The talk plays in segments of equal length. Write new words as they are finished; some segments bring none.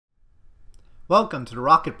Welcome to the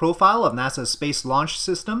rocket profile of NASA's Space Launch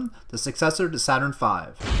System, the successor to Saturn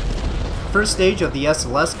V. The first stage of the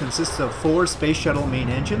SLS consists of 4 Space Shuttle main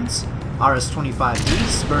engines,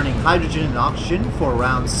 RS-25Bs, burning hydrogen and oxygen for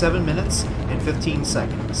around 7 minutes and 15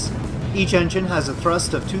 seconds. Each engine has a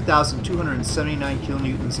thrust of 2,279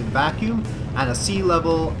 kilonewtons in vacuum and a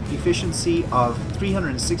sea-level efficiency of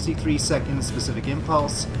 363 seconds specific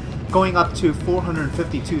impulse, going up to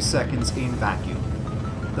 452 seconds in vacuum.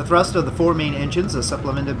 The thrust of the 4 main engines is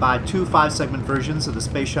supplemented by 2 5-segment versions of the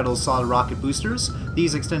Space Shuttle's solid rocket boosters.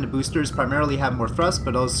 These extended boosters primarily have more thrust,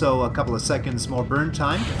 but also a couple of seconds more burn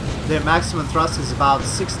time. Their maximum thrust is about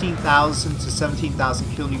 16,000 to 17,000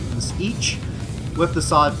 kilonewtons each, with the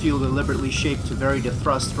solid fuel deliberately shaped to vary the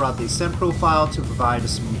thrust throughout the ascent profile to provide a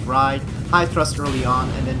smooth ride, high thrust early on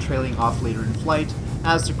and then trailing off later in flight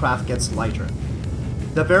as the craft gets lighter.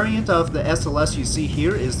 The variant of the SLS you see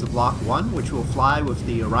here is the Block 1, which will fly with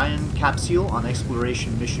the Orion capsule on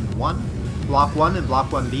Exploration Mission 1. Block 1 and Block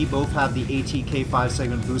 1B both have the ATK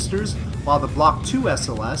 5-segment boosters, while the Block 2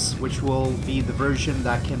 SLS, which will be the version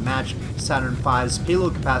that can match Saturn V's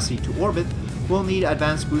payload capacity to orbit, will need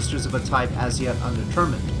advanced boosters of a type as yet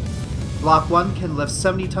undetermined. Block 1 can lift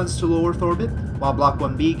 70 tons to low Earth orbit, while Block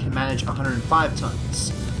 1B can manage 105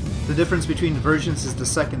 tons. The difference between the versions is the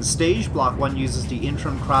second stage. Block 1 uses the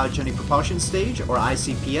Interim Cryogenic Propulsion Stage, or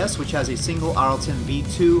ICPS, which has a single RL-10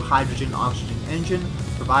 V2 hydrogen-oxygen engine,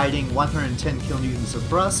 providing 110 kilonewtons of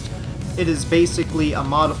thrust. It is basically a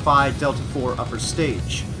modified Delta IV upper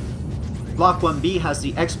stage. Block 1B has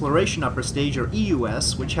the Exploration Upper Stage, or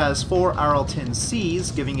EUS, which has 4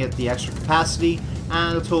 RL-10Cs, giving it the extra capacity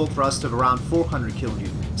and a total thrust of around 400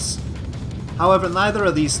 kilonewtons. However, neither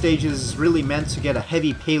of these stages is really meant to get a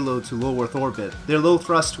heavy payload to low Earth orbit. Their low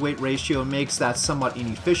thrust-to-weight ratio makes that somewhat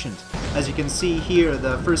inefficient. As you can see here,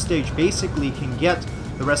 the first stage basically can get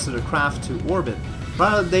the rest of the craft to orbit.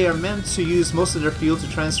 Rather, they are meant to use most of their fuel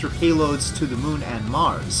to transfer payloads to the Moon and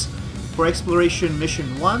Mars. For Exploration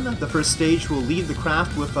Mission 1, the first stage will leave the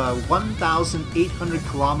craft with a 1,800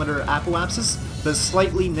 kilometer apoapsis, but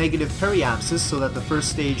slightly negative periapsis so that the first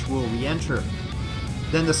stage will re-enter.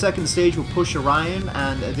 Then the second stage will push Orion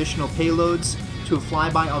and additional payloads to a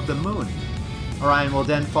flyby of the Moon. Orion will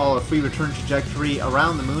then follow a free return trajectory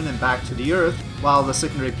around the Moon and back to the Earth, while the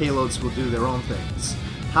secondary payloads will do their own things.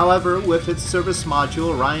 However, with its service module,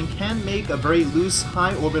 Orion can make a very loose,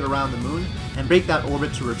 high orbit around the Moon and break that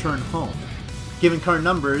orbit to return home. Given current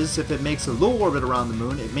numbers, if it makes a low orbit around the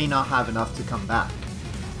Moon, it may not have enough to come back.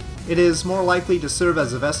 It is more likely to serve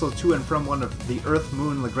as a vessel to and from one of the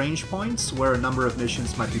Earth-Moon Lagrange points, where a number of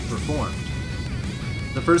missions might be performed.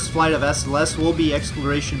 The first flight of SLS will be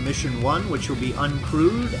Exploration Mission 1, which will be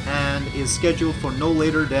uncrewed and is scheduled for no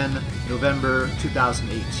later than November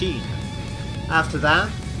 2018. After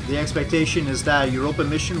that, the expectation is that a Europa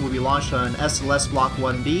mission will be launched on SLS Block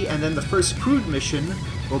 1B, and then the first crewed mission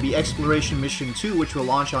will be Exploration Mission 2, which will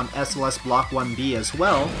launch on SLS Block 1B as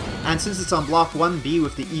well. And since it's on Block 1B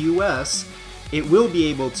with the EUS, it will be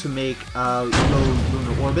able to make a low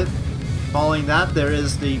lunar orbit. Following that, there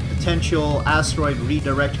is the potential asteroid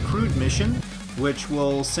redirect crewed mission, which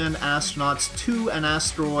will send astronauts to an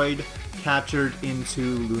asteroid captured into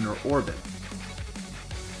lunar orbit.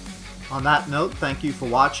 On that note, thank you for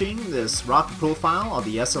watching this rocket profile of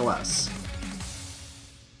the SLS.